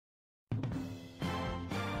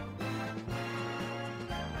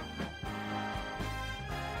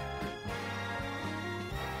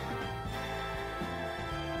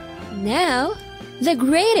Now, the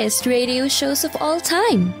greatest radio shows of all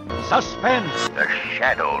time. Suspense. The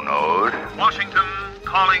Shadow Knows. Washington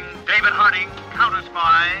calling David Harding,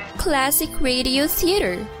 counter-spy. Classic radio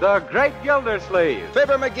theater. The Great Gildersleeve.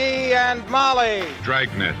 Fibber McGee and Molly.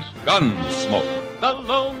 Dragnet. Gunsmoke. The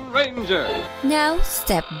Lone Ranger. Now,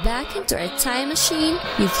 step back into our time machine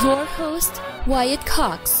with your host, Wyatt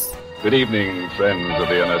Cox. Good evening, friends of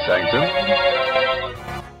the Inner Sanctum.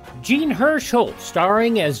 Jean Hersholt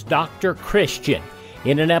starring as Dr. Christian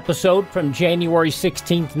in an episode from January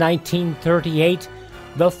 16, 1938,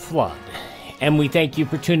 The Flood. And we thank you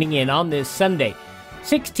for tuning in on this Sunday,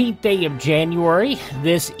 16th day of January.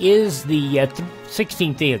 This is the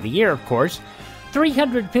 16th day of the year, of course.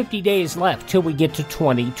 350 days left till we get to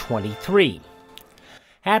 2023.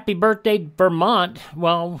 Happy birthday, Vermont.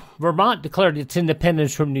 Well, Vermont declared its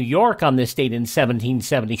independence from New York on this date in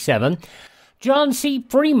 1777. John C.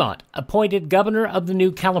 Fremont, appointed governor of the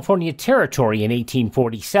new California Territory in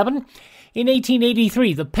 1847. In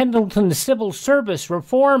 1883, the Pendleton Civil Service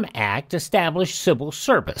Reform Act established civil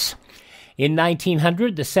service. In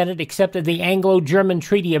 1900, the Senate accepted the Anglo-German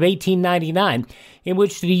Treaty of 1899, in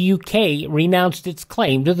which the UK renounced its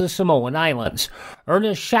claim to the Samoan Islands.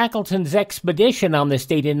 Ernest Shackleton's expedition on this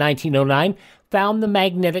date in 1909 found the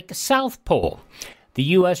magnetic South Pole. The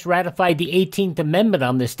U.S. ratified the 18th Amendment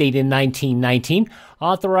on this date in 1919,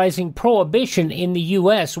 authorizing prohibition in the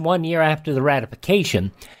U.S. 1 year after the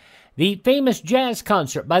ratification. The famous jazz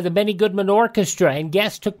concert by the Benny Goodman Orchestra and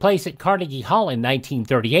guests took place at Carnegie Hall in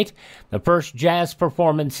 1938, the first jazz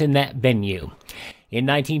performance in that venue. In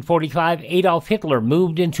 1945, Adolf Hitler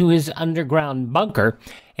moved into his underground bunker,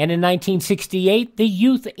 and in 1968, the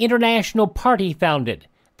Youth International Party founded,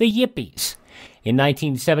 the Yippies. In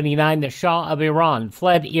 1979, the Shah of Iran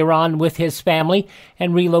fled Iran with his family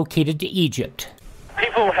and relocated to Egypt.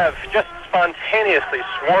 People have just spontaneously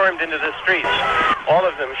swarmed into the streets, all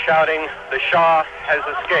of them shouting, "The Shah has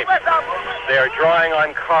escaped." They are drawing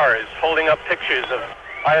on cars, holding up pictures of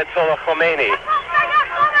Ayatollah Khomeini.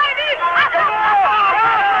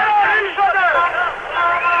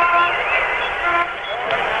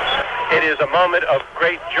 It is a moment of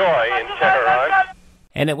great joy in Tehran.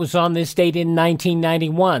 And it was on this date in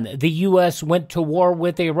 1991, the U.S. went to war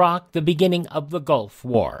with Iraq, the beginning of the Gulf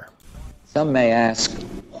War. Some may ask,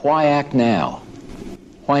 why act now?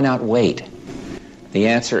 Why not wait? The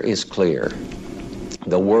answer is clear.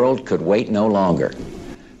 The world could wait no longer.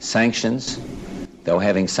 Sanctions, though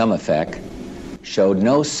having some effect, showed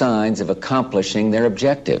no signs of accomplishing their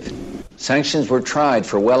objective. Sanctions were tried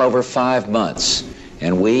for well over 5 months,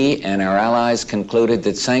 and we and our allies concluded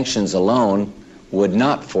that sanctions alone would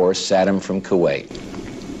not force Saddam from Kuwait.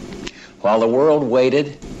 While the world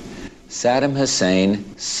waited, Saddam Hussein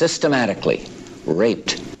systematically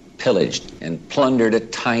raped, pillaged, and plundered a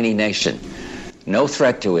tiny nation, no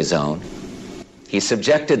threat to his own. He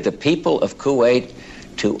subjected the people of Kuwait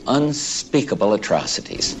to unspeakable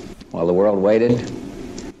atrocities. While the world waited,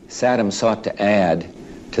 Saddam sought to add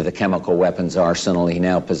to the chemical weapons arsenal he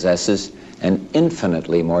now possesses an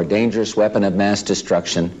infinitely more dangerous weapon of mass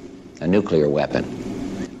destruction, a nuclear weapon.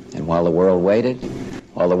 And while the world waited,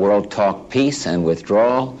 while the world talked peace and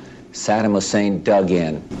withdrawal, Saddam Hussein dug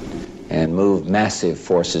in and moved massive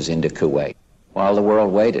forces into Kuwait. While the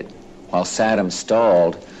world waited, while Saddam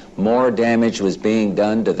stalled, more damage was being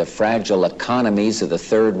done to the fragile economies of the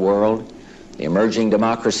Third World, the emerging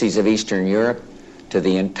democracies of Eastern Europe, to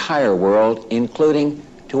the entire world, including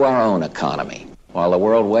to our own economy. While the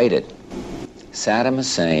world waited, Saddam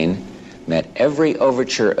Hussein met every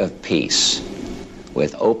overture of peace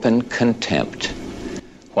with open contempt.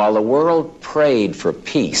 While the world prayed for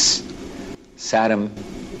peace, Saddam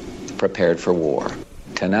prepared for war.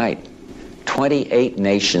 Tonight, 28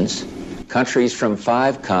 nations, countries from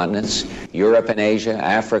 5 continents, Europe and Asia,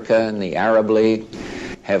 Africa and the Arab League,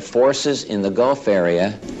 have forces in the Gulf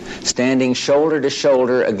area standing shoulder to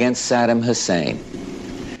shoulder against Saddam Hussein.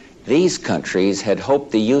 These countries had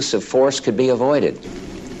hoped the use of force could be avoided.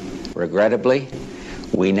 Regrettably,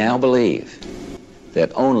 we now believe that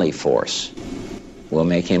only force will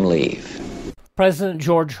make him leave. President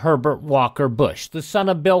George Herbert Walker Bush, the son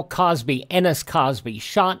of Bill Cosby, Ennis Cosby,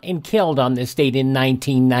 shot and killed on this date in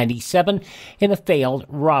 1997 in a failed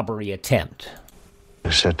robbery attempt.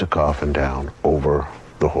 I set the coffin down over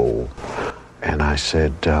the hole, and I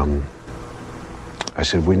said,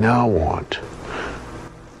 we now want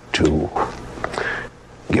to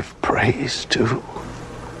give praise to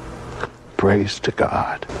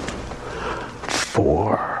God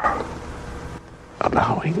for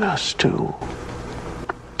allowing us to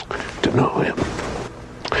know him.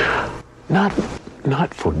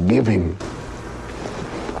 Not for giving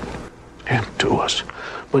Him to us,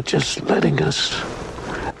 but just letting us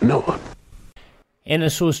know it.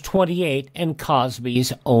 Ennis was 28 and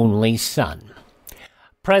Cosby's only son.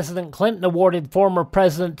 President Clinton awarded former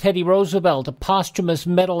President Teddy Roosevelt a posthumous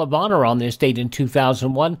Medal of Honor on this date in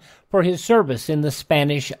 2001 for his service in the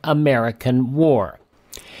Spanish-American War.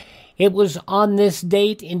 It was on this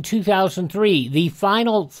date in 2003, the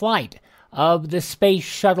final flight of the Space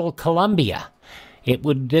Shuttle Columbia. It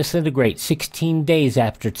would disintegrate 16 days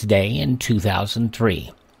after today in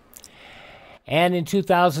 2003. And in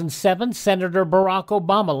 2007, Senator Barack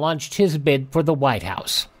Obama launched his bid for the White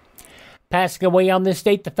House. Passing away on this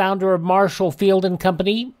date, the founder of Marshall Field and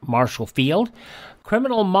Company, Marshall Field,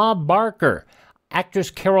 criminal Ma Barker, actress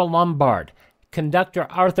Carol Lombard, conductor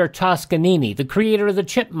Arthur Toscanini, the creator of the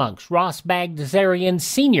Chipmunks, Ross Bagdasarian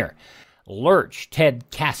Sr., Lurch, Ted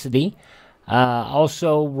Cassidy,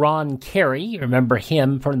 also Ron Carey, remember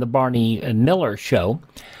him from the Barney Miller Show,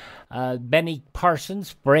 Benny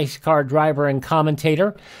Parsons, race car driver and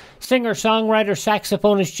commentator, singer-songwriter,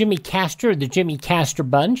 saxophonist Jimmy Castor, the Jimmy Castor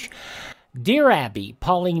Bunch, Dear Abby,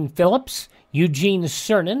 Pauline Phillips, Eugene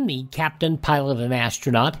Cernan, the captain, pilot, and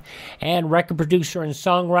astronaut, and record producer and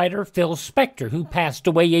songwriter Phil Spector, who passed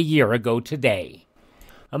away a year ago today.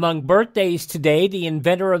 Among birthdays today, the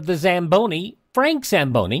inventor of the Zamboni, Frank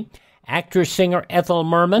Zamboni, actress-singer Ethel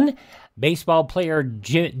Merman, baseball player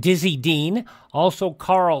Dizzy Dean, also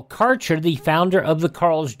Carl Karcher, the founder of the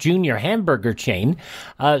Carl's Jr. hamburger chain,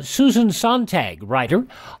 Susan Sontag, writer,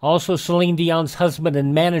 also Celine Dion's husband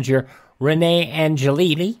and manager Renee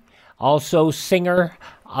Angelini, also singer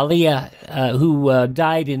Aaliyah, who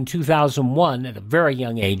died in 2001 at a very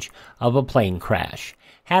young age of a plane crash.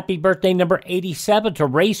 Happy birthday number 87 to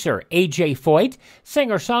racer A.J. Foyt.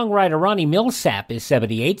 Singer-songwriter Ronnie Millsap is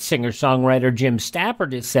 78. Singer-songwriter Jim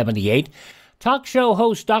Stafford is 78. Talk show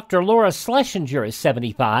host Dr. Laura Schlesinger is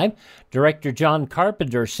 75. Director John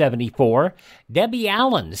Carpenter, 74. Debbie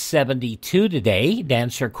Allen, 72 today.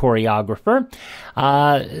 Dancer, choreographer.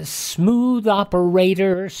 Smooth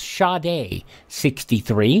operator Sade,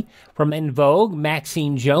 63. From En Vogue,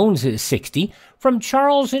 Maxine Jones is 60. From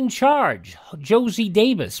Charles in Charge, Josie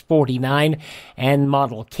Davis, 49, and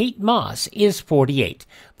model Kate Moss is 48.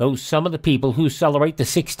 Those some of the people who celebrate the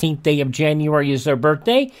 16th day of January as their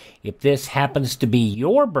birthday. If this happens to be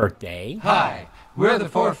your birthday... Hi, we're the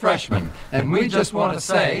Four Freshmen, and we just want to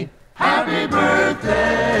say, Happy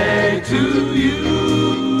birthday to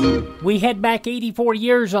you! We head back 84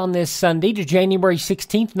 years on this Sunday to January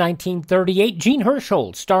 16th, 1938. Jean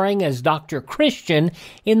Hersholt starring as Dr. Christian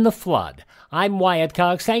in The Flood. I'm Wyatt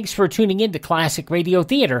Cox. Thanks for tuning in to Classic Radio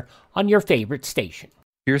Theater on your favorite station.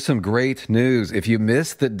 Here's some great news. If you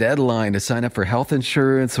missed the deadline to sign up for health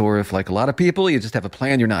insurance, or if, like a lot of people, you just have a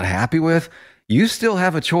plan you're not happy with, you still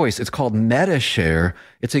have a choice. It's called MediShare.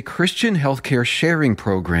 It's a Christian healthcare sharing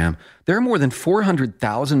program. There are more than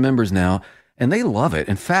 400,000 members now, and they love it.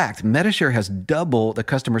 In fact, MediShare has double the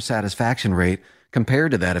customer satisfaction rate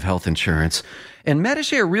compared to that of health insurance. And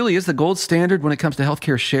MediShare really is the gold standard when it comes to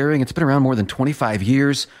healthcare sharing. It's been around more than 25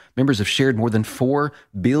 years. Members have shared more than $4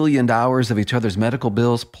 billion of each other's medical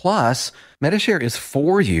bills. Plus, MediShare is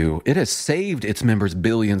for you. It has saved its members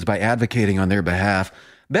billions by advocating on their behalf.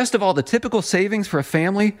 Best of all, the typical savings for a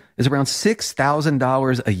family is around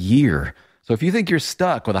 $6,000 a year. So if you think you're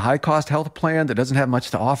stuck with a high-cost health plan that doesn't have much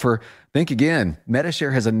to offer, think again.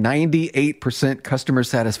 MediShare has a 98% customer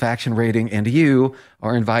satisfaction rating, and you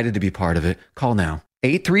are invited to be part of it. Call now.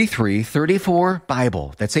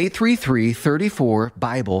 833-34-BIBLE. That's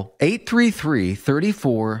 833-34-BIBLE.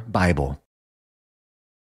 833-34-BIBLE.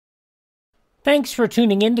 Thanks for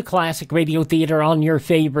tuning in to Classic Radio Theater on your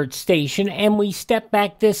favorite station, and we step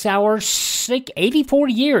back this hour 84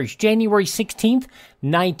 years, January 16th,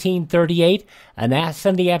 1938, a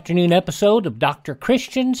Sunday afternoon episode of Dr.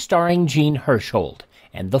 Christian starring Jean Hersholt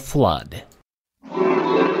and The Flood.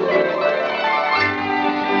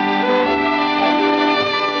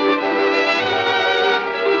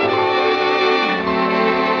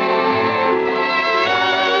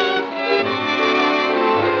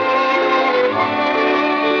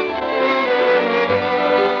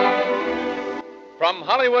 From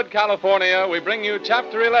Hollywood, California, we bring you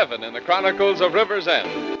Chapter 11 in the Chronicles of River's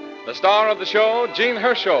End. The star of the show, Jean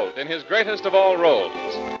Hersholt, in his greatest of all roles.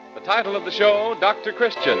 The title of the show, Dr.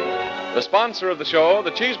 Christian. The sponsor of the show,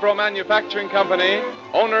 the Cheesebro Manufacturing Company,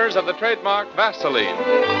 owners of the trademark Vaseline.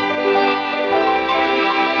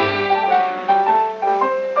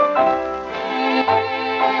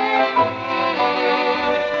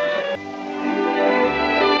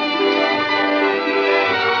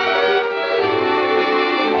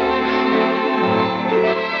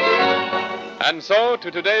 And And so to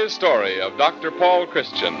today's story of Dr. Paul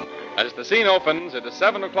Christian. As the scene opens, it is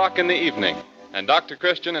 7 o'clock in the evening, and Dr.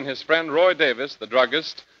 Christian and his friend Roy Davis, the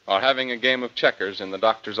druggist, are having a game of checkers in the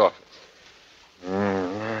doctor's office.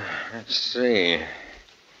 Let's see.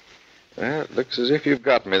 Well, it looks as if you've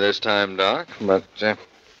got me this time, Doc, but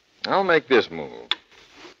I'll make this move.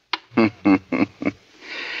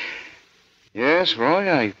 Yes,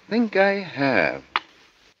 Roy, I think I have.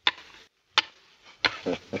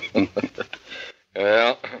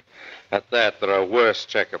 Well, at that, there are worse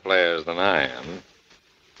checker players than I am.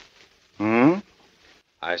 Hmm?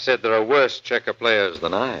 I said there are worse checker players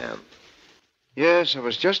than I am. Yes, I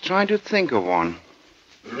was just trying to think of one.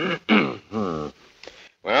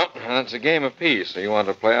 Well, that's a game apiece. So you want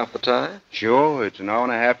to play off the tie? Sure, it's an hour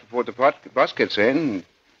and a half before the bus gets in.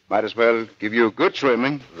 Might as well give you a good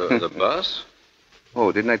trimming. The bus?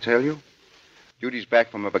 Oh, didn't I tell you? Judy's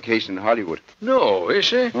back from a vacation in Hollywood. No, is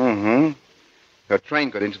she? Mm-hmm. Her train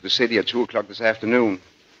got into the city at 2 o'clock this afternoon.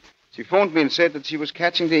 She phoned me and said that she was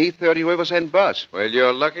catching the 8:30 Riverside bus. Well,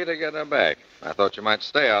 you're lucky to get her back. I thought you might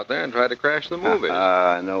stay out there and try to crash the movies.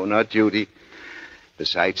 No, not Judy.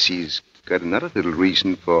 Besides, she's got another little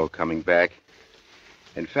reason for coming back.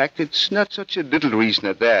 In fact, it's not such a little reason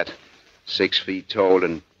at that. 6 feet tall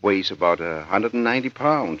and weighs about 190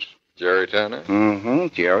 pounds. Jerry Turner? Mm-hmm,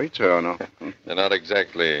 Jerry Turner. They're not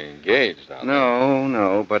exactly engaged, are they?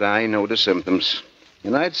 No, but I know the symptoms.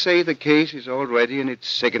 And I'd say the case is already in its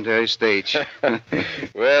secondary stage.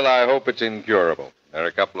 Well, I hope it's incurable. They're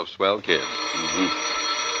a couple of swell kids.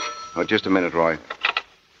 Mm-hmm. Oh, just a minute, Roy.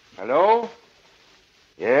 Hello?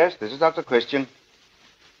 Yes, this is Dr. Christian.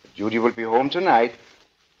 Judy will be home tonight.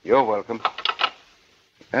 You're welcome.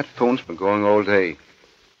 That phone's been going all day.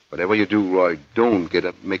 Whatever you do, Roy, don't get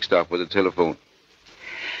mixed up with the telephone.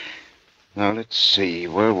 Now, let's see.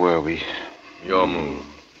 Where were we? Your move.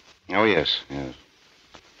 Oh, yes.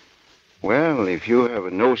 Well, if you have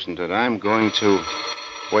a notion that I'm going to...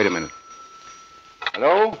 Wait a minute.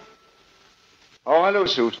 Hello? Oh, hello,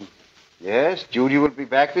 Susan. Yes, Judy will be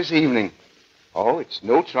back this evening. Oh, it's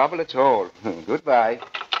no trouble at all. Goodbye.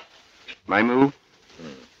 My move?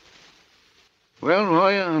 Well,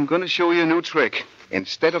 Roy, I'm going to show you a new trick.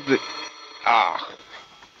 Instead of the...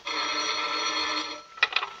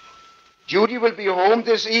 Judy will be home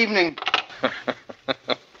this evening.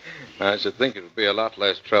 I should think it would be a lot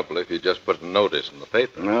less trouble if you just put a notice in the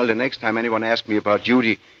paper. Well, the next time anyone asks me about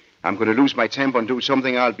Judy, I'm going to lose my temper and do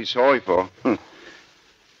something I'll be sorry for.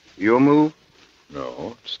 Your move?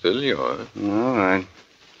 No, it's still yours. All right.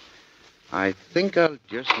 I think I'll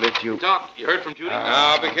just let you... Doc, you heard from Judy?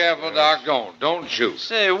 Now, be careful, Doc. Don't shoot.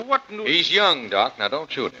 Say, what... He's young, Doc. Now, don't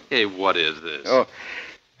shoot him. Hey, what is this? Oh,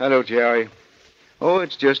 hello, Jerry. Oh,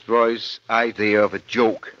 it's just Roy's idea of a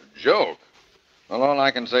joke. Joke? Well, all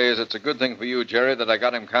I can say is it's a good thing for you, Jerry, that I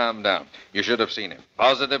got him calmed down. You should have seen him.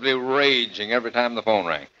 Positively raging every time the phone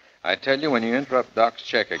rang. I tell you, when you interrupt Doc's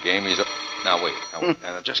checker game, he's... Now, wait.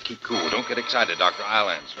 Now, just keep cool. Don't get excited, Doctor. I'll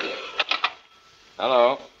answer.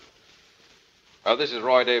 Hello? Well, this is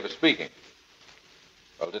Roy Davis speaking.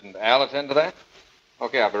 Well, didn't Al attend to that?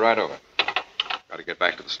 Okay, I'll be right over. Got to get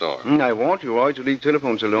back to the store. I want you, Roy, to leave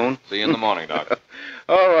telephones alone. See you in the morning, Doctor.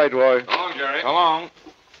 All right, Roy. Come along, Jerry. Come along.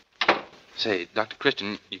 Say, Dr.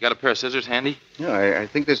 Christian, you got a pair of scissors handy? Yeah, I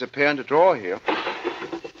think there's a pair in the drawer here.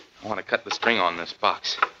 I want to cut the string on this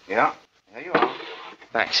box. Yeah, there you are.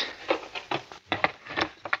 Thanks.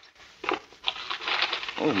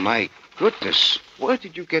 Oh, my goodness. Where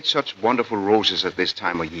did you get such wonderful roses at this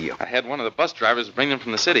time of year? I had one of the bus drivers bring them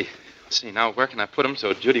from the city. Let's see, now, where can I put them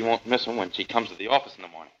so Judy won't miss them when she comes to the office in the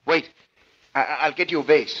morning? Wait. I'll get you a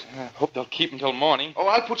vase. I hope they'll keep until morning. Oh,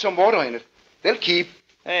 I'll put some water in it. They'll keep.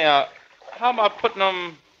 Hey, how about putting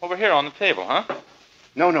them over here on the table, huh?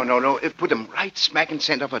 No. Put them right smack in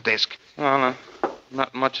center of her desk. Well,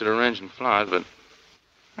 not much at arranging flowers, but...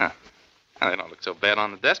 They don't look so bad on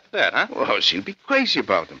the desk at that, huh? Well, she'll be crazy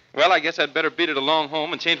about them. Well, I guess I'd better beat it along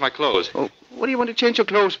home and change my clothes. Oh, what do you want to change your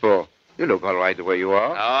clothes for? You look all right the way you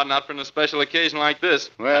are. Oh, not for a special occasion like this.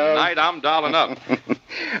 Well... Tonight, I'm dolling up.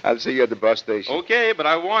 I'll see you at the bus station. Okay, but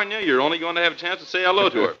I warn you, you're only going to have a chance to say hello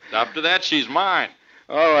to her. After that, she's mine.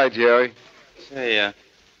 All right, Jerry. Say,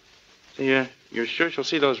 you're sure she'll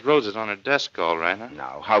see those roses on her desk all right, huh?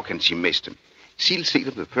 Now, how can she miss them? She'll see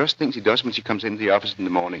them the first thing she does when she comes into the office in the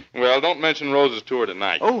morning. Well, don't mention roses to her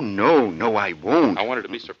tonight. Oh, no, I won't. I want her to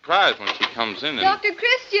be surprised when she comes in and... Dr.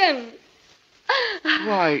 Christian!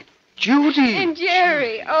 Why, Judy! And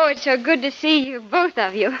Jerry. Oh, it's so good to see you, both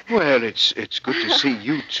of you. Well, it's good to see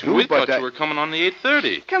you, too, we but thought you were coming on the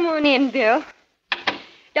 8:30. Come on in, Bill.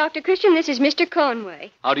 Dr. Christian, this is Mr. Conway.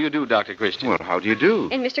 How do you do, Dr. Christian? Well, how do you do?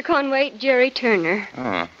 And Mr. Conway, Jerry Turner.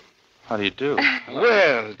 Oh, how do you do?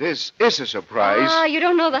 Well, this is a surprise. Ah, you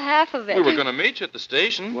don't know the half of it. We were going to meet you at the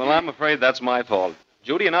station. Well, I'm afraid that's my fault.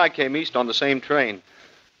 Judy and I came east on the same train.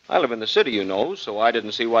 I live in the city, you know, so I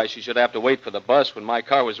didn't see why she should have to wait for the bus when my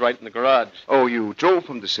car was right in the garage. Oh, you drove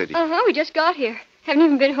from the city? Uh-huh, we just got here. Haven't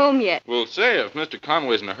even been home yet. Well, say, if Mr.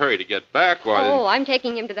 Conway's in a hurry to get back, why... Oh, I'm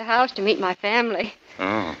taking him to the house to meet my family.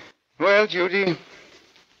 Oh. Well, Judy,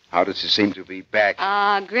 how does it seem to be back?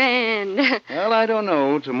 Ah, grand. Well, I don't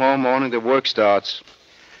know. Tomorrow morning the work starts.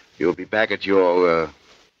 You'll be back at your,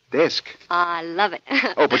 desk. I love it.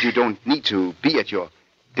 Oh, but you don't need to be at your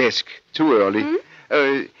desk too early.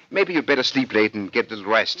 Maybe you'd better sleep late and get a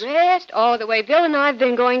little rest. Rest? Oh, the way Bill and I have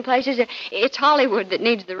been going places, it's Hollywood that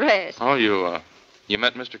needs the rest. Oh, you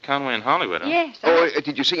met Mr. Conway in Hollywood, huh? Yes.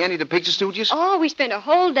 Did you see any of the picture studios? Oh, we spent a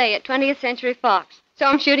whole day at 20th Century Fox. So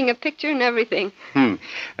I'm shooting a picture and everything.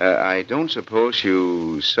 I don't suppose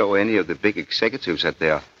you saw any of the big executives at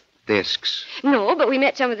their desks. No, but we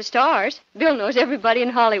met some of the stars. Bill knows everybody in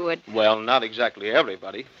Hollywood. Well, not exactly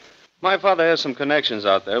everybody. My father has some connections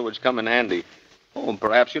out there which come in handy. Oh,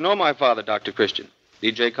 perhaps you know my father, Dr. Christian.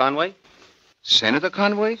 D.J. Conway? Senator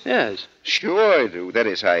Conway? Yes. Sure I do. That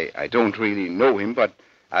is, I don't really know him, but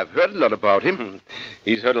I've heard a lot about him.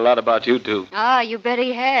 He's heard a lot about you, too. Ah, you bet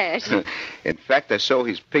he has. In fact, I saw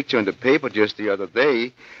his picture in the paper just the other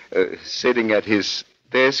day, sitting at his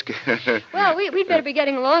desk. Well, we'd better be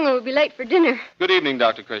getting along or we'll be late for dinner. Good evening,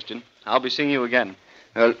 Dr. Christian. I'll be seeing you again.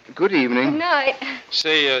 Good evening. Good night.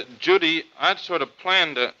 Say, Judy, I'd sort of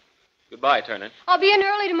planned to... Goodbye, Turner. I'll be in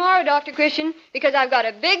early tomorrow, Dr. Christian, because I've got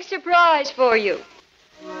a big surprise for you.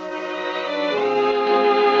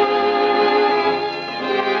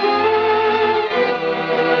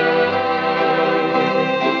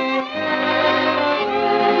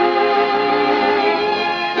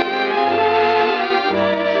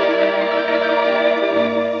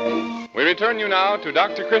 We return you now to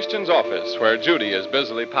Dr. Christian's office, where Judy is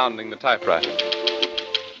busily pounding the typewriter.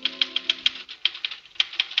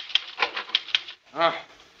 Ah,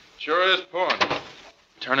 sure is pouring.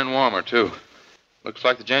 Turning warmer, too. Looks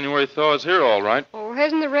like the January thaw is here, all right. Oh,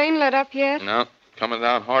 hasn't the rain let up yet? No, coming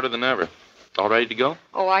down harder than ever. All ready to go?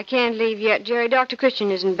 Oh, I can't leave yet, Jerry. Dr.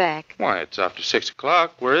 Christian isn't back. Why, it's after 6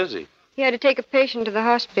 o'clock. Where is he? He had to take a patient to the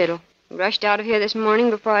hospital. He rushed out of here this morning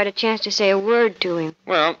before I had a chance to say a word to him.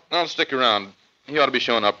 Well, I'll stick around. He ought to be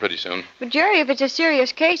showing up pretty soon. But, Jerry, if it's a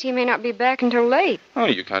serious case, he may not be back until late. Oh,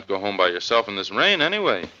 you can't go home by yourself in this rain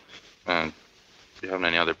anyway. You haven't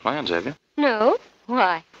any other plans, have you? No.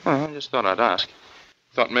 Why? Well, I just thought I'd ask.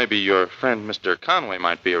 Thought maybe your friend Mr. Conway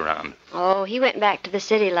might be around. Oh, he went back to the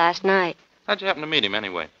city last night. How'd you happen to meet him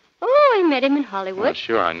anyway? Oh, I met him in Hollywood. Well,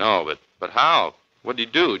 sure, I know, but how? What'd he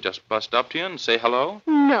do? Just bust up to you and say hello?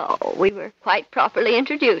 No, we were quite properly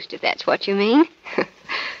introduced, if that's what you mean.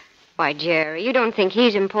 Why, Jerry, you don't think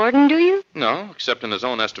he's important, do you? No, except in his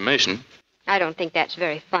own estimation. I don't think that's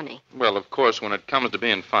very funny. Well, of course, when it comes to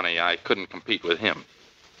being funny, I couldn't compete with him.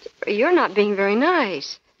 You're not being very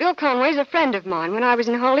nice. Bill Conway's a friend of mine. When I was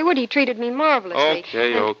in Hollywood, he treated me marvelously.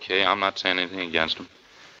 Okay. I'm not saying anything against him.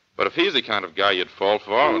 But if he's the kind of guy you'd fall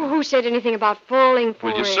for... Oh, who said anything about falling for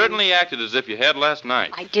him? Well, you him? certainly acted as if you had last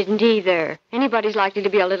night. I didn't either. Anybody's likely to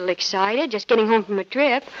be a little excited, just getting home from a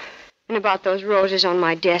trip. And about those roses on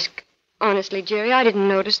my desk. Honestly, Jerry, I didn't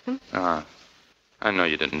notice them. I know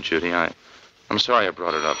you didn't, Judy. I'm sorry I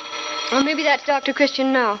brought it up. Well, maybe that's Dr.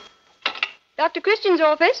 Christian now. Dr. Christian's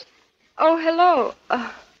office? Oh, hello.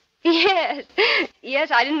 Yes.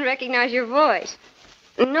 Yes, I didn't recognize your voice.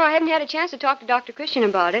 No, I haven't had a chance to talk to Dr. Christian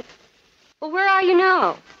about it. Well, where are you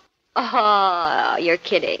now? Oh, you're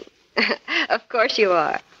kidding. Of course you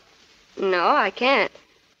are. No, I can't.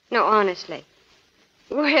 No, honestly.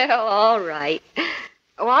 Well, all right.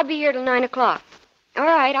 Oh, I'll be here till 9 o'clock. All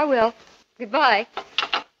right, I will. Goodbye.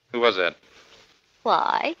 Who was that?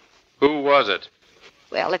 Why? Who was it?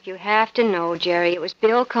 Well, if you have to know, Jerry, it was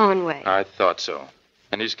Bill Conway. I thought so.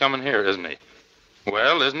 And he's coming here, isn't he?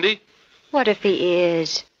 Well, isn't he? What if he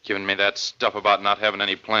is? Giving me that stuff about not having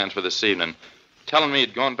any plans for this evening. Telling me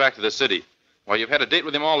he'd gone back to the city. Why, you've had a date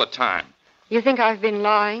with him all the time. You think I've been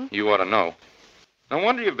lying? You ought to know. No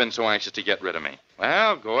wonder you've been so anxious to get rid of me.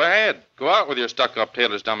 Well, go ahead. Go out with your stuck-up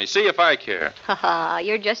tailor's dummy. See if I care. Ha ha,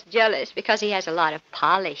 you're just jealous because he has a lot of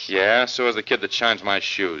polish. Yeah, so is the kid that shines my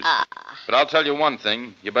shoes. But I'll tell you one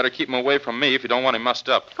thing. You better keep him away from me if you don't want him mussed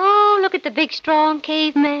up. Oh, look at the big, strong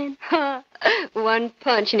caveman. One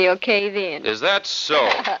punch and he'll cave in. Is that so?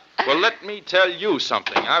 Well, let me tell you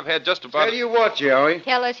something. I've had just about... Tell you what, Jerry.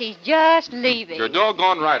 Tell us he's just leaving. You're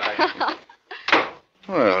doggone right I am.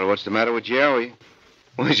 Well, what's the matter with Jerry?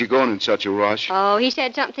 Where's he going in such a rush? Oh, he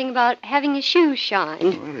said something about having his shoes shine.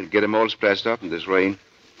 Well, he'll get him all splashed up in this rain.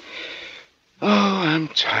 Oh, I'm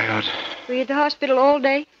tired. Were you at the hospital all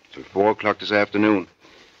day? Till 4 o'clock this afternoon.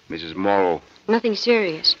 Mrs. Morrow. Nothing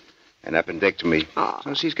serious. An appendectomy. Oh.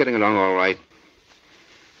 So she's getting along all right.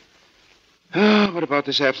 What about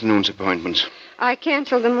this afternoon's appointments? I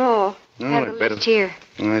canceled them all. Oh, Have the list here.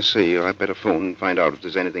 I see. I better phone and find out if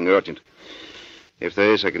there's anything urgent. If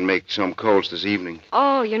there is, I can make some calls this evening.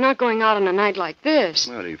 Oh, you're not going out on a night like this.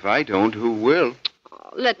 Well, if I don't, who will?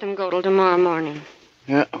 Oh, let them go till tomorrow morning.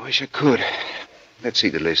 Yeah, I wish I could. Let's see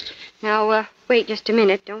the list. Now, wait just a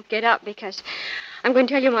minute. Don't get up, because I'm going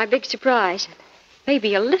to tell you my big surprise.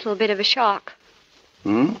 Maybe a little bit of a shock.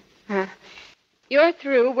 You're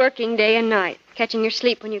through working day and night, catching your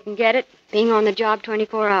sleep when you can get it, being on the job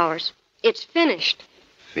 24 hours. It's finished.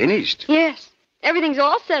 Finished? Yes. Everything's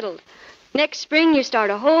all settled. Next spring, you start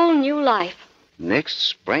a whole new life. Next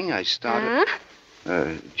spring, I start.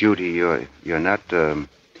 Judy, you're not ill,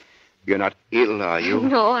 are you?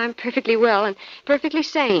 No, I'm perfectly well and perfectly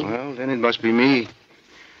sane. Well, then it must be me.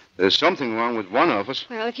 There's something wrong with one of us.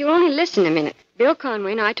 Well, if you'll only listen a minute. Bill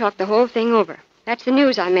Conway and I talked the whole thing over. That's the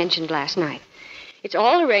news I mentioned last night. It's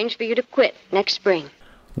all arranged for you to quit next spring.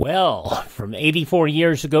 Well, from 84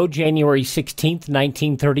 years ago, January 16th,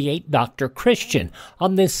 1938, Dr. Christian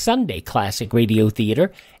on this Sunday Classic Radio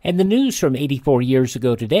Theater. And the news from 84 years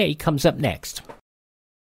ago today comes up next.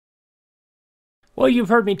 Well, you've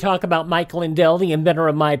heard me talk about Mike Lindell, the inventor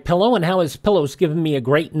of MyPillow, and how his pillow's given me a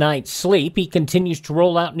great night's sleep. He continues to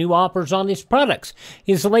roll out new offers on his products.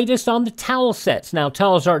 His latest on the towel sets. Now,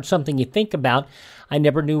 towels aren't something you think about. I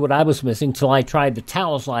never knew what I was missing till I tried the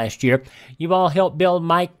towels last year. You've all helped build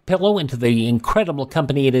MyPillow into the incredible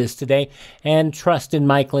company it is today, and trust in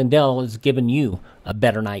Mike Lindell has given you a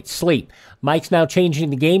better night's sleep. Mike's now changing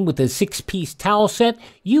the game with a 6-piece towel set,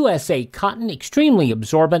 USA cotton, extremely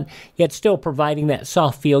absorbent, yet still providing that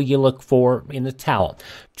soft feel you look for in a towel.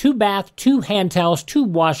 2 bath, 2 hand towels, 2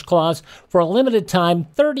 washcloths for a limited time,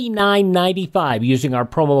 $39.95 using our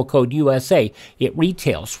promo code USA. It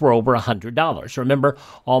retails for over $100. Remember,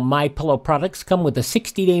 all MyPillow products come with a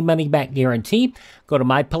 60-day money-back guarantee. Go to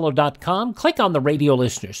MyPillow.com, click on the Radio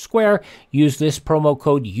Listener Square, use this promo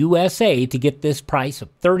code USA to get this price of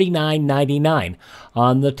 $39.99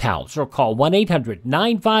 on the towels, or call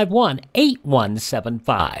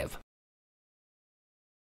 1-800-951-8175.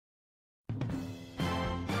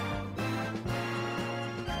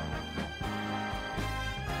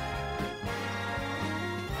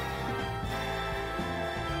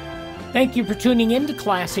 Thank you for tuning in to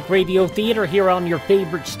Classic Radio Theater here on your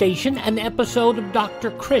favorite station, an episode of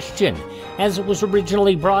Dr. Christian, as it was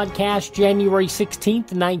originally broadcast January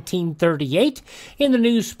 16th, 1938. In the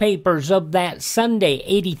newspapers of that Sunday,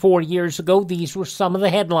 84 years ago, these were some of the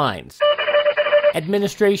headlines.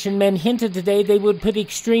 Administration men hinted today they would put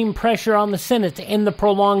extreme pressure on the Senate to end the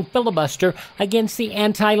prolonged filibuster against the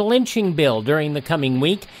anti-lynching bill during the coming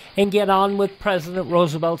week and get on with President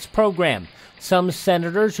Roosevelt's program. Some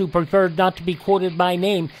senators who preferred not to be quoted by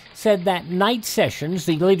name said that night sessions,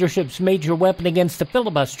 the leadership's major weapon against the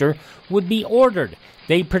filibuster, would be ordered.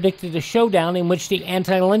 They predicted a showdown in which the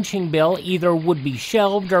anti-lynching bill either would be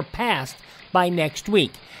shelved or passed by next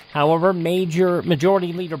week. However,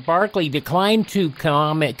 Majority Leader Barkley declined to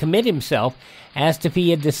commit himself. Asked if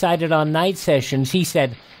he had decided on night sessions, he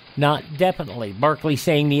said, "Not definitely." Barkley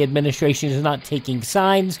saying the administration is not taking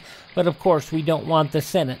signs, but of course we don't want the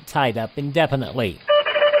Senate tied up indefinitely.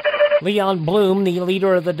 Leon Blum, the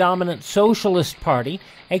leader of the dominant Socialist Party,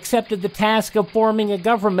 accepted the task of forming a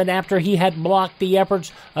government after he had blocked the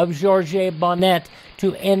efforts of Georges Bonnet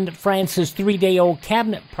to end France's 3-day-old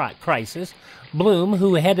cabinet crisis. Blum,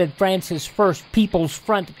 who headed France's first People's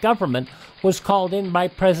Front government, was called in by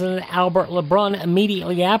President Albert Lebrun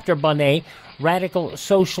immediately after Bonnet, radical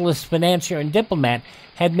socialist financier and diplomat,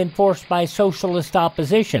 had been forced by socialist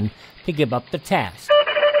opposition to give up the task.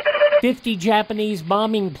 50 Japanese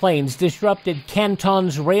bombing planes disrupted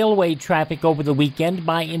Canton's railway traffic over the weekend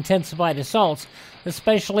by intensified assaults,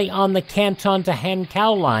 especially on the Canton to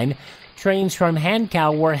Hankow line. Trains from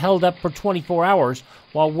Hankow were held up for 24 hours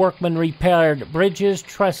while workmen repaired bridges,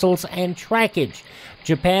 trestles, and trackage.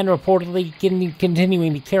 Japan reportedly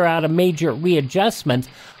continuing to carry out a major readjustment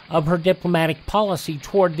of her diplomatic policy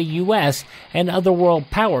toward the U.S. and other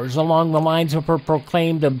world powers along the lines of her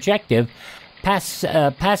proclaimed objective,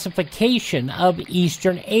 pacification of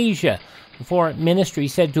Eastern Asia. The Foreign Ministry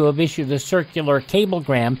said to have issued a circular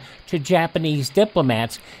cablegram to Japanese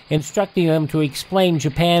diplomats instructing them to explain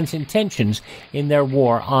Japan's intentions in their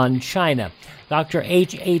war on China. Dr.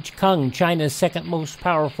 H. Kung, China's second most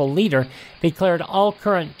powerful leader, declared all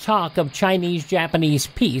current talk of Chinese-Japanese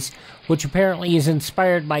peace, which apparently is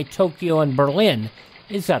inspired by Tokyo and Berlin,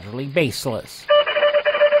 is utterly baseless.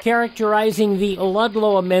 Characterizing the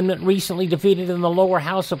Ludlow Amendment recently defeated in the lower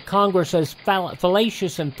house of Congress as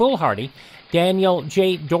fallacious and foolhardy, Daniel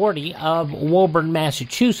J. Doherty of Woburn,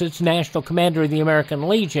 Massachusetts, National Commander of the American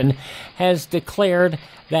Legion, has declared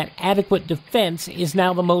that adequate defense is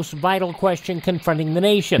now the most vital question confronting the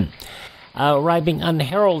nation. Arriving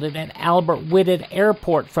unheralded at Albert Whitted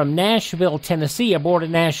Airport from Nashville, Tennessee, aboard a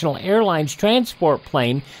National Airlines transport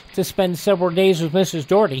plane to spend several days with Mrs.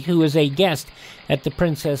 Doherty, who is a guest at the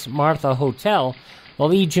Princess Martha Hotel, the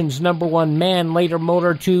Legion's #1 man later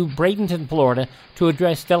motored to Bradenton, Florida, to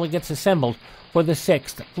address delegates assembled for the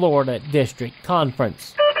 6th Florida District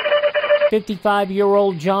Conference.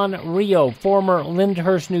 55-year-old John Rio, former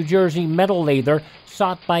Lyndhurst, New Jersey metal lather,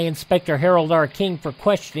 sought by Inspector Harold R. King for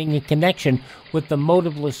questioning in connection with the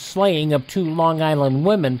motiveless slaying of 2 Long Island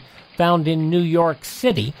women found in New York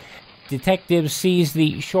City. Detectives seized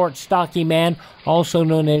the short, stocky man, also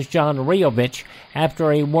known as John Riovich,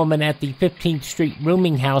 after a woman at the 15th Street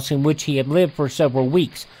rooming house in which he had lived for several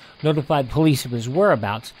weeks notified police of his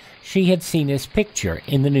whereabouts. She had seen his picture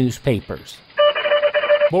in the newspapers.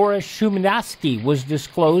 Boris Shumansky was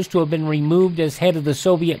disclosed to have been removed as head of the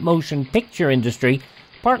Soviet motion picture industry,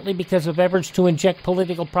 partly because of efforts to inject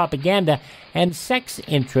political propaganda and sex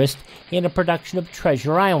interest in a production of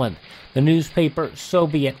Treasure Island. The newspaper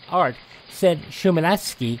Soviet Art said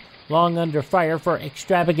Shumansky, long under fire for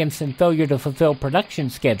extravagance and failure to fulfill production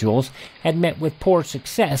schedules, had met with poor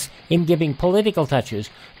success in giving political touches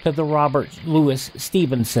to the Robert Louis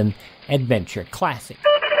Stevenson adventure classic.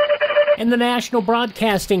 And the National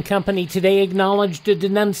Broadcasting Company today acknowledged a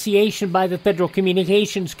denunciation by the Federal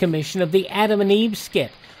Communications Commission of the Adam and Eve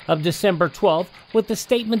skit of December 12th with the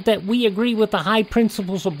statement that we agree with the high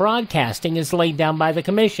principles of broadcasting as laid down by the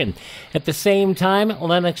Commission. At the same time,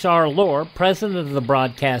 Lennox R. Lohr, president of the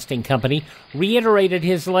Broadcasting Company, reiterated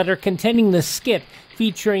his letter contending the skit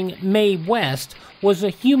featuring Mae West was a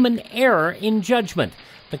human error in judgment.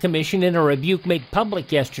 The Commission, in a rebuke made public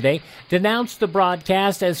yesterday, denounced the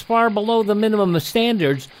broadcast as far below the minimum of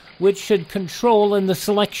standards which should control in the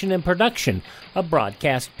selection and production of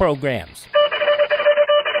broadcast programs.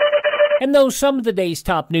 And those some of the day's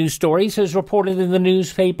top news stories as reported in the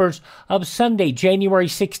newspapers of Sunday, January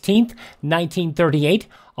 16th, 1938,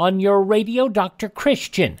 on your radio, Dr.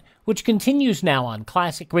 Christian, which continues now on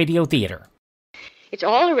Classic Radio Theater. It's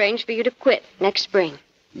all arranged for you to quit next spring.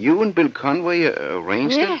 You and Bill Conway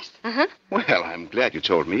arranged it? Yes, Well, I'm glad you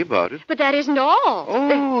told me about it. But that isn't all.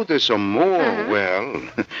 Oh, there's some more. Well,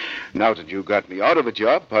 now that you got me out of a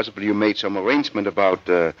job, possibly you made some arrangement about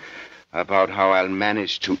how I'll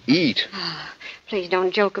manage to eat. Please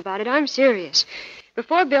don't joke about it. I'm serious.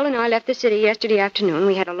 Before Bill and I left the city yesterday afternoon,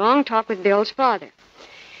 we had a long talk with Bill's father.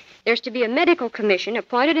 There's to be a medical commission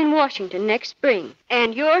appointed in Washington next spring,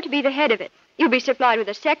 and you're to be the head of it. You'll be supplied with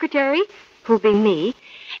a secretary, who'll be me,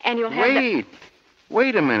 and you'll have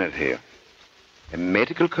Wait a minute here. A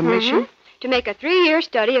medical commission? To make a 3-year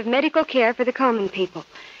study of medical care for the common people.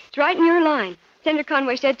 It's right in your line. Senator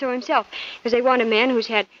Conway said so himself, because they want a man who's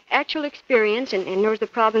had actual experience and knows the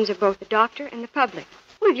problems of both the doctor and the public.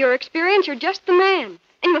 With your experience, you're just the man.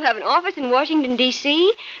 And you'll have an office in Washington,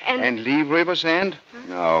 D.C., And leave Riversend?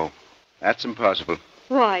 No, that's impossible.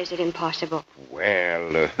 Why is it impossible?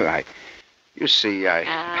 Well, You see, I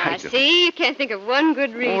don't... See, you can't think of one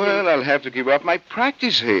good reason. Well, I'll have to give up my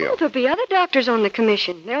practice here. Well, there'll be other doctors on the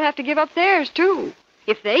commission. They'll have to give up theirs, too.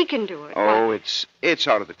 If they can do it. Oh, it's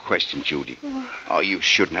out of the question, Judy. Oh, you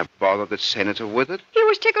shouldn't have bothered the senator with it. He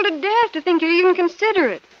was tickled to death to think you'd even consider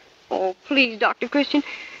it. Oh, please, Dr. Christian.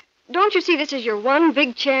 Don't you see this as your one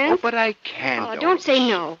big chance? Oh, but I can't. Oh, don't say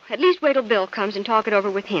no. At least wait till Bill comes and talk it over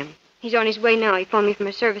with him. He's on his way now. He phoned me from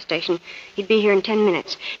a service station. He'd be here in 10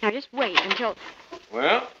 minutes. Now, just wait until...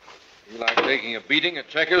 Well, you like taking a beating at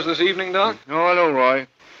Checkers this evening, Doc? No, hello, Roy.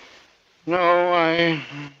 No,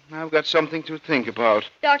 I've got something to think about.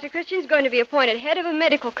 Dr. Christian's going to be appointed head of a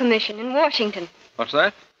medical commission in Washington. What's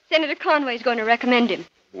that? Senator Conway's going to recommend him.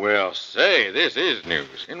 Well, say, this is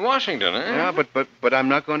news. In Washington, eh? Yeah, but I'm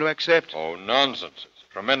not going to accept. Oh, nonsense. It's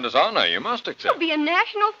a tremendous honor. You must accept. He'll be a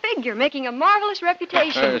national figure, making a marvelous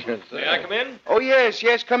reputation. May I come in? Oh, yes,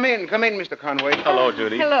 come in, Mr. Conway. Hello,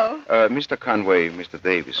 Judy. Hello. Mr. Conway, Mr.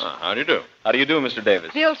 Davis. How do you do? How do you do, Mr.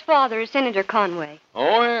 Davis? Bill's father is Senator Conway.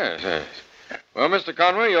 Oh, yes. Well, Mr.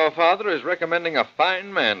 Conway, your father is recommending a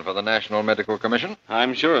fine man for the National Medical Commission.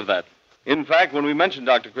 I'm sure of that. In fact, when we mentioned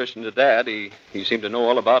Dr. Christian to Dad, he seemed to know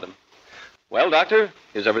all about him. Well, Doctor,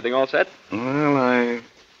 is everything all set? Well,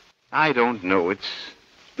 I don't know. It's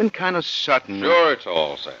been kind of sudden. Sure, it's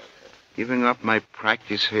all set. Giving up my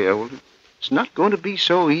practice here, well, it's not going to be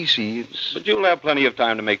so easy. But you'll have plenty of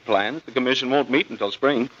time to make plans. The commission won't meet until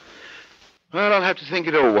spring. Well, I'll have to think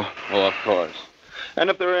it over. Oh, of course. And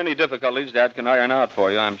if there are any difficulties Dad can iron out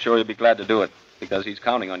for you, I'm sure he'll be glad to do it, because he's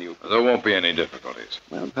counting on you. There won't be any difficulties.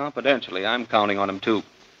 Well, confidentially, I'm counting on him, too.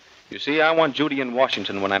 You see, I want Judy in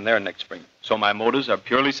Washington when I'm there next spring. So my motives are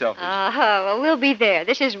purely selfish. Well, we'll be there.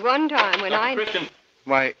 This is one time when Dr. Christian.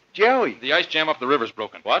 Why, Jerry. The ice jam up the river's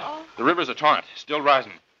broken. What? The river's a torrent, still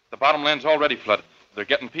rising. The bottomland's already flooded. They're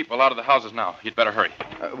getting people out of the houses now. You'd better hurry.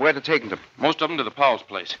 Where to taking them? Most of them to the Powell's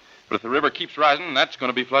place. But if the river keeps rising, that's going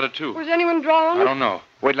to be flooded, too. Was anyone drowned? I don't know.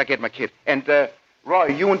 Wait till I get my kit. And, Roy,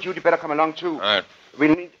 you and Judy better come along, too. All right.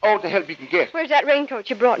 We'll need all the help we can get. Where's that raincoat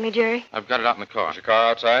you brought me, Jerry? I've got it out in the car. Is your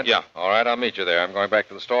car outside? Yeah. All right, I'll meet you there. I'm going back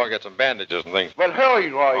to the store, get some bandages and things. Well, hurry,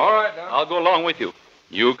 Roy. All right, Doc. I'll go along with you.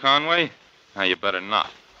 You, Conway? Now, you better not.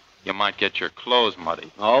 You might get your clothes muddy.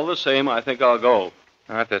 All the same, I think I'll go.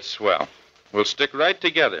 All right, that's swell. We'll stick right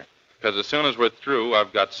together, because as soon as we're through,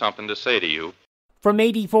 I've got something to say to you. From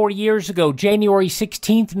 84 years ago, January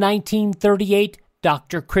 16th, 1938,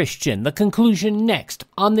 Dr. Christian. The conclusion next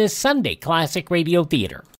on this Sunday Classic Radio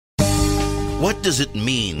Theater. What does it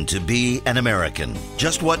mean to be an American?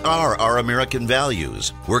 Just what are our American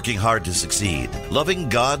values? Working hard to succeed, loving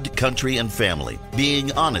God, country, and family,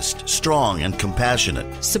 being honest, strong, and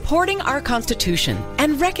compassionate. Supporting our Constitution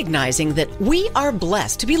and recognizing that we are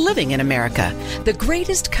blessed to be living in America, the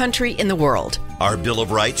greatest country in the world. Our Bill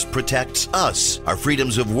of Rights protects us, our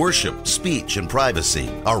freedoms of worship, speech, and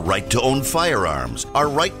privacy, our right to own firearms, our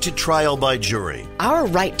right to trial by jury, our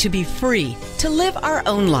right to be free, to live our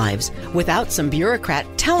own lives without some bureaucrat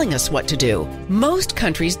telling us what to do. Most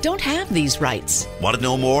countries don't have these rights. Want to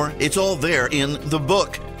know more? It's all there in the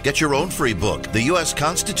book. Get your own free book, The U.S.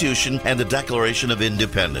 Constitution and the Declaration of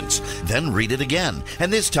Independence. Then read it again,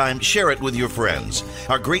 and this time share it with your friends.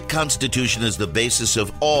 Our great Constitution is the basis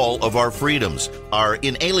of all of our freedoms, our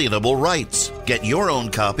inalienable rights. Get your own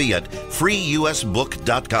copy at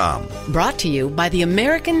freeusbook.com. Brought to you by the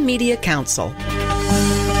American Media Council.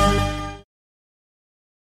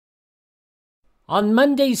 On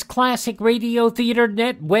Monday's Classic Radio Theater,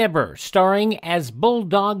 Ned Weber, starring as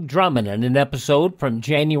Bulldog Drummond in an episode from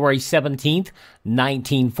January 17th,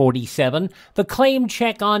 1947, The Claim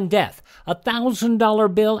Check on Death, a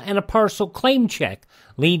 $1,000 bill and a parcel claim check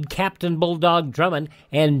lead Captain Bulldog Drummond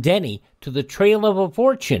and Denny to the trail of a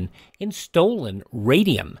fortune in stolen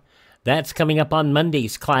radium. That's coming up on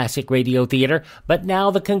Monday's Classic Radio Theater. But now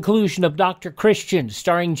the conclusion of Dr. Christian,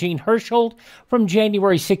 starring Jean Hersholt, from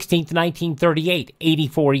January 16th, 1938,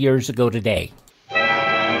 84 years ago today.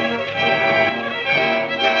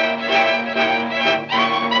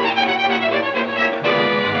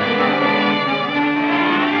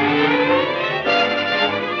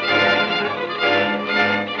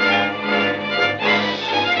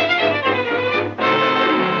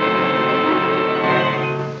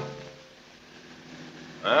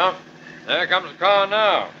 There comes the car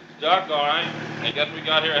now. Doc, all right. I guess we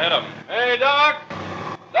got here ahead of him. Hey, Doc!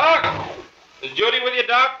 Doc! Is Judy with you,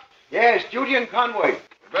 Doc? Yes, Judy and Conway.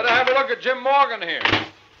 Better have a look at Jim Morgan here.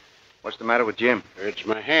 What's the matter with Jim? It's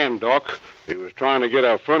my hand, Doc. He was trying to get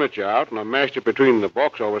our furniture out, and I mashed it between the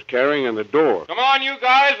box I was carrying and the door. Come on, you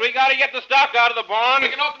guys. We got to get the stock out of the barn. We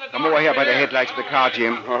can open the door. Come over here by the headlights of the car,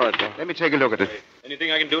 Jim. All right, Doc. Let me take a look at it.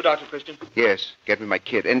 Anything I can do, Dr. Christian? Yes, get me my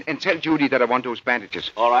kit. And tell Judy that I want those bandages.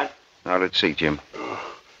 All right. Now, let's see, Jim.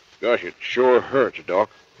 Gosh, it sure hurts, Doc.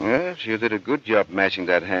 Yes, you did a good job mashing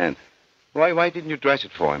that hand. Why didn't you dress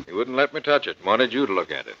it for him? He wouldn't let me touch it. Wanted you to look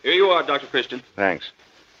at it. Here you are, Dr. Christian. Thanks.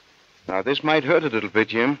 Now, this might hurt a little bit,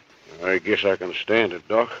 Jim. I guess I can stand it,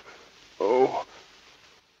 Doc. Oh,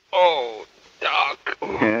 Doc.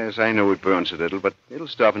 Yes, I know it burns a little, but it'll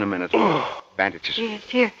stop in a minute. Bandages. Yes,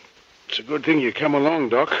 here. It's a good thing you come along,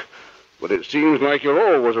 Doc. But it seems like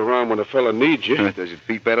you're always around when a fella needs you. Does it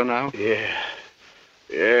feel better now? Yeah,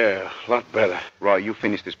 a lot better. Roy, you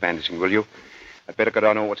finish this bandaging, will you? I'd better go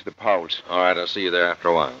down over to the Powells. All right, I'll see you there after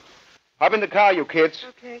a while. Hop in the car, you kids.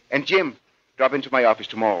 Okay. And Jim, drop into my office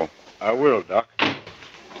tomorrow. I will, Doc.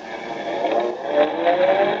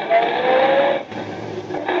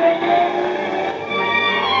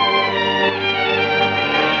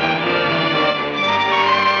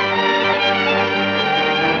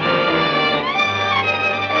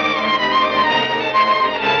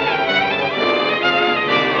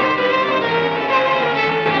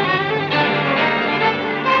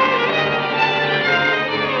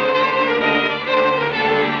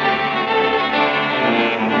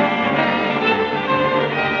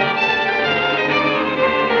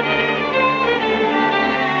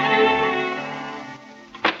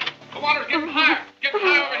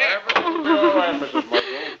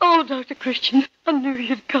 Christian. I knew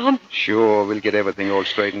you'd come. Sure, we'll get everything all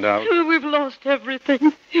straightened out. We've lost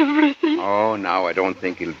everything. Everything. Oh, now I don't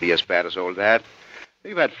think it'll be as bad as all that.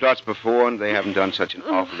 We've had floods before, and they haven't done such an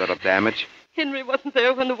awful lot of damage. Henry wasn't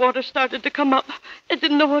there when the water started to come up. I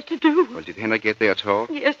didn't know what to do. Well, did Henry get there at all?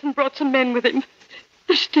 Yes, and brought some men with him.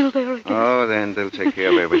 They're still there again. Oh, then they'll take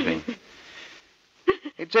care of everything.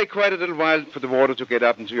 It'd take quite a little while for the water to get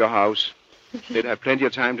up into your house. They'd have plenty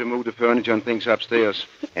of time to move the furniture and things upstairs.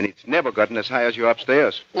 And it's never gotten as high as you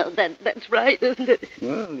upstairs. No, that's right, isn't it?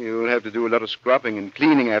 Well, you'll have to do a lot of scrubbing and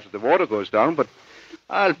cleaning after the water goes down, but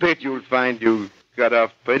I'll bet you'll find you got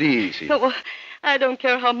off pretty easy. Oh, I don't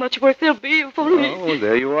care how much work there'll be if only... Oh, well,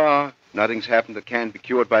 there you are. Nothing's happened that can't be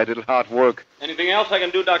cured by a little hard work. Anything else I can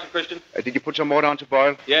do, Dr. Christian? Did you put some water on to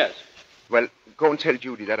boil? Yes. Well, go and tell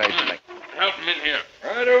Judy that I like. Help him in here.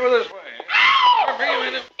 Right over this way. Bring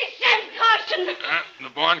him in. It's Sam Carson. The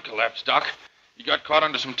barn collapsed, Doc. He got caught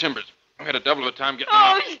under some timbers. I had a double the time getting him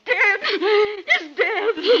Oh, out. he's dead. He's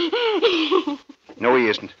dead. No, he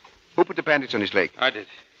isn't. Who put the bandage on his leg? I did.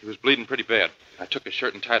 He was bleeding pretty bad. I took his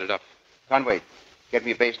shirt and tied it up. Conway, get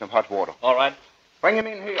me a basin of hot water. All right. Bring him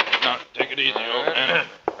in here. Now, take it easy, old man.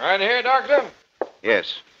 Right here, Doctor?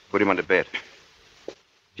 Yes, put him on the bed.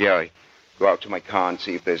 Jerry, go out to my car and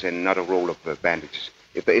see if there's another roll of bandages.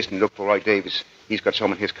 If there isn't, look for Roy Davis. He's got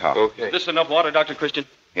some in his car. Okay. Is this enough water, Dr. Christian?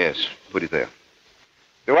 Yes, put it there.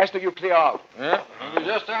 The rest of you clear out. Yeah, we're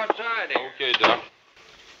just outside here. Okay, Doc.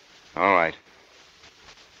 All right.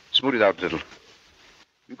 Smooth it out a little.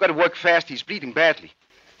 You've got to work fast. He's bleeding badly.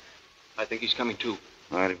 I think he's coming to.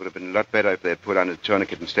 Well, it would have been a lot better if they had put on a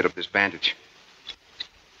tourniquet instead of this bandage.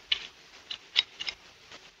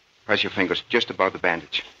 Press your fingers just above the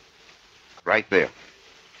bandage. Right there.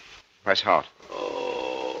 Press hard.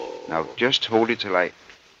 Oh. Now, just hold it till I...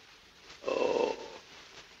 Oh,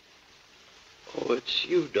 it's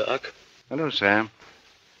you, Doc. Hello, Sam.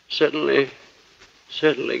 Certainly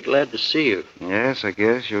glad to see you. Yes, I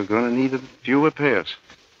guess you're going to need a few repairs.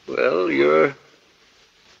 Well, you're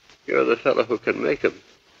the fellow who can make them.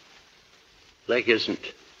 Leg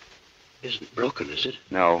isn't broken, is it?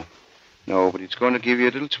 No, but it's going to give you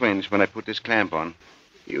a little twinge when I put this clamp on.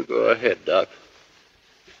 You go ahead, Doc.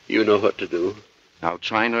 You know what to do. Now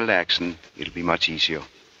try and relax, and it'll be much easier.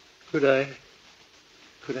 Could I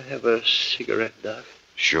have a cigarette, Doc?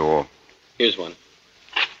 Sure. Here's one.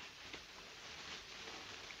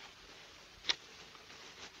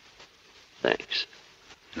 Thanks.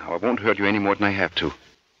 Now, I won't hurt you any more than I have to.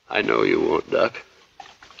 I know you won't, Doc.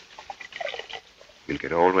 We'll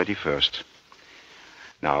get all ready first.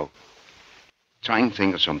 Now, try and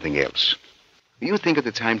think of something else. You think of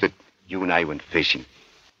the time that you and I went fishing.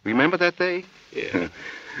 Remember that day? Yeah.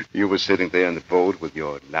 You were sitting there in the boat with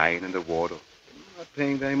your line in the water, not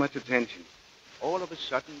paying very much attention. All of a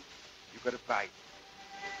sudden, you got a bite.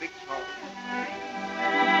 A big shark.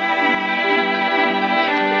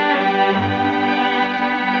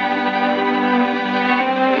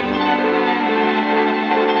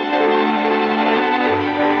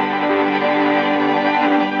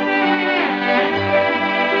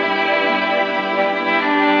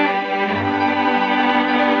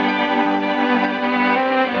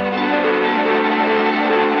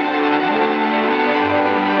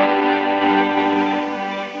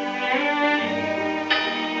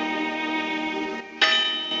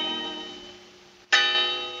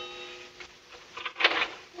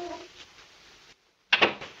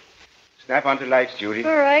 Snap onto lights, Judy.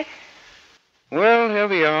 All right. Well, here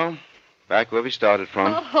we are. Back where we started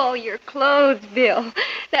from. Oh, your clothes, Bill.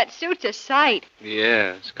 That suit's a sight.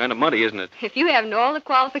 Yeah, it's kind of muddy, isn't it? If you haven't all the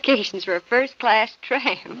qualifications for a first-class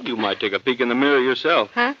tramp. You might take a peek in the mirror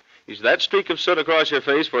yourself. Huh? Is that streak of soot across your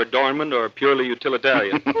face for adornment or purely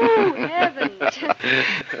utilitarian? Oh, heavens.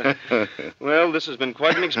 Well, this has been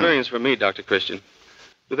quite an experience for me, Dr. Christian.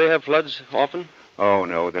 Do they have floods often? Oh,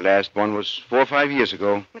 no. The last one was 4 or 5 years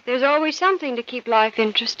ago. But there's always something to keep life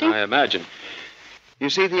interesting. I imagine. You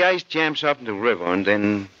see, the ice jams up in the river, and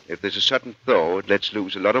then if there's a sudden thaw, it lets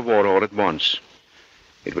loose a lot of water all at once.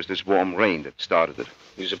 It was this warm rain that started it.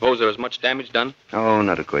 You suppose there was much damage done? Oh,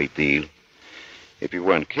 not a great deal. If you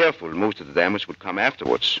weren't careful, most of the damage would come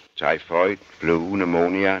afterwards. Typhoid, flu,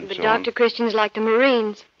 pneumonia, and But so on. Dr. Christian's like the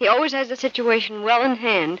Marines. He always has the situation well in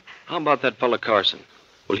hand. How about that fella Carson?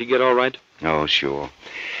 Will he get all right? Oh, sure.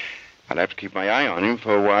 I'll have to keep my eye on him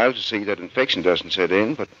for a while to see that infection doesn't set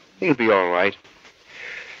in, but he'll be all right.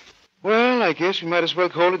 Well, I guess we might as well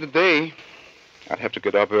call it a day. I'd have to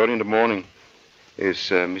get up early in the morning. Is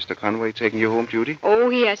Mr. Conway taking you home, Judy? Oh,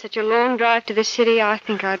 he has such a long drive to the city, I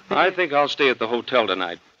think I'd better... I think I'll stay at the hotel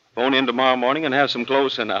tonight. Phone in tomorrow morning and have some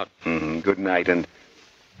clothes sent out. Good night, and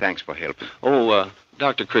Thanks for helping. Oh,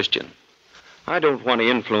 Dr. Christian, I don't want to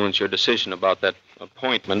influence your decision about that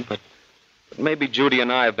appointment, but maybe Judy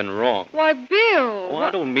and I have been wrong. Why, Bill... Well, I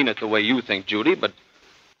don't mean it the way you think, Judy, but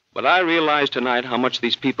I realize tonight how much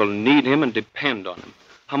these people need him and depend on him,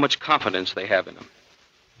 how much confidence they have in him.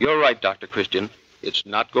 You're right, Dr. Christian. It's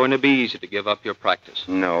not going to be easy to give up your practice.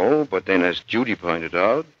 No, but then as Judy pointed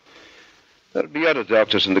out, there'll be other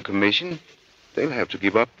doctors in the commission. They'll have to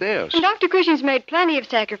give up theirs. And Dr. Christian's made plenty of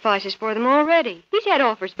sacrifices for them already. He's had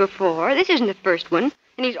offers before. This isn't the first one.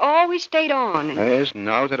 And he's always stayed on. Yes,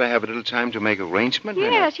 now that I have a little time to make arrangements.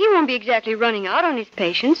 Yes, he won't be exactly running out on his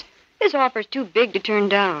patients. This offer's too big to turn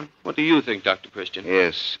down. What do you think, Dr. Christian?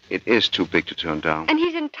 Yes, it is too big to turn down. And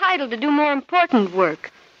he's entitled to do more important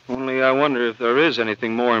work. Only I wonder if there is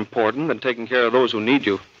anything more important than taking care of those who need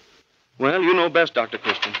you. Well, you know best, Dr.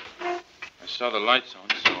 Christian. I saw the lights on,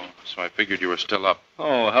 so I figured you were still up.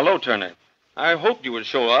 Oh, hello, Turner. I hoped you would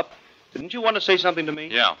show up. Didn't you want to say something to me?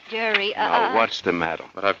 Yeah. Jerry, Now, what's the matter?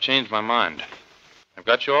 But I've changed my mind. I've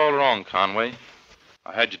got you all wrong, Conway.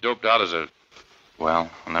 I had you doped out as a... Well,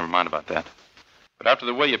 never mind about that. But after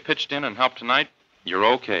the way you pitched in and helped tonight, you're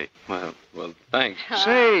okay. Well, thanks.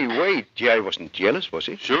 Say, wait. Jerry wasn't jealous, was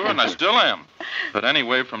he? Sure, and I still am. But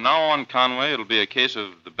anyway, from now on, Conway, it'll be a case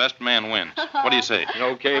of the best man wins. What do you say?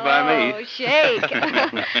 Okay by me. Oh, shake.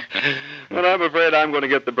 Well, I'm afraid I'm going to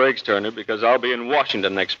get the breaks, Turner, because I'll be in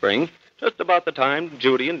Washington next spring, just about the time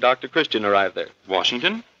Judy and Dr. Christian arrive there.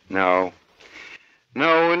 Washington? No,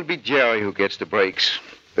 it'll be Jerry who gets the breaks.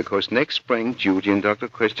 Because next spring, Judy and Dr.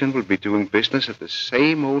 Christian will be doing business at the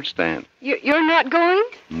same old stand. You're not going?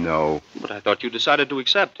 No. But I thought you decided to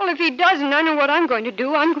accept. Well, if he doesn't, I know what I'm going to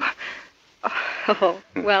do. Oh,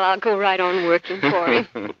 well, I'll go right on working for him.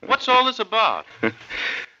 What's all this about?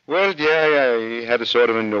 Well, Jerry, I had a sort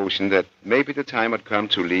of a notion that maybe the time had come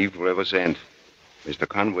to leave River's End. Mr.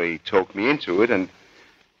 Conway talked me into it and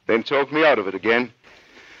then talked me out of it again.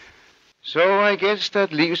 So I guess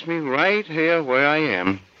that leaves me right here where I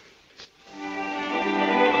am.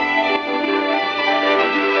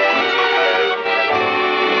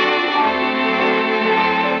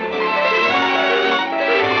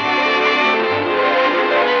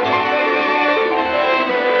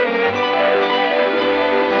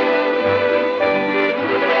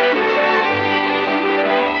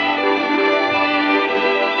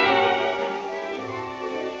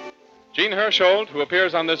 Jean Hersholt, who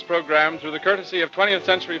appears on this program through the courtesy of 20th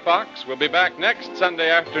Century Fox, will be back next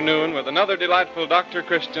Sunday afternoon with another delightful Dr.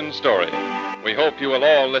 Christian story. We hope you will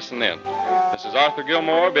all listen in. This is Arthur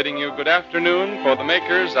Gilmore bidding you good afternoon for the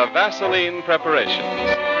makers of Vaseline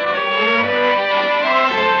Preparations.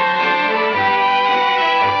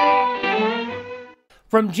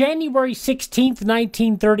 From January 16th,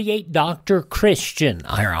 1938, Dr. Christian,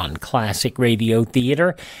 here on Classic Radio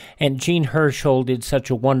Theater, and Jean Hersholt did such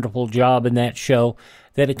a wonderful job in that show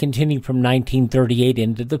that it continued from 1938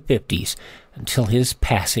 into the 50s until his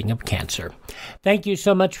passing of cancer. Thank you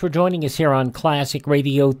so much for joining us here on Classic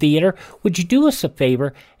Radio Theater. Would you do us a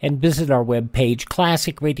favor and visit our webpage,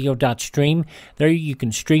 classicradio.stream. There you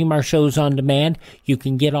can stream our shows on demand. You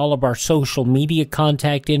can get all of our social media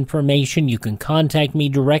contact information. You can contact me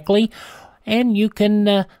directly. And you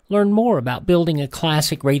can learn more about building a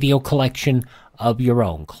classic radio collection of your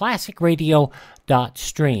own.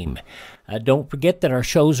 classicradio.stream. Don't forget that our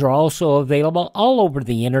shows are also available all over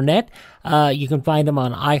the internet. You can find them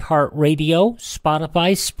on iHeartRadio,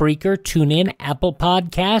 Spotify, Spreaker, TuneIn, Apple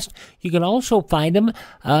Podcast. You can also find them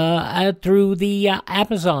through the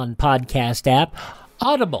Amazon Podcast app,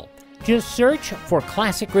 Audible. Just search for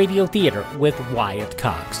Classic Radio Theater with Wyatt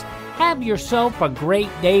Cox. Have yourself a great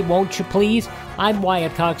day, won't you please? I'm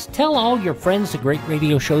Wyatt Cox. Tell all your friends the great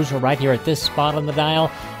radio shows are right here at this spot on the dial.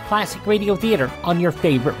 Classic Radio Theater on your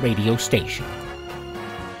favorite radio station.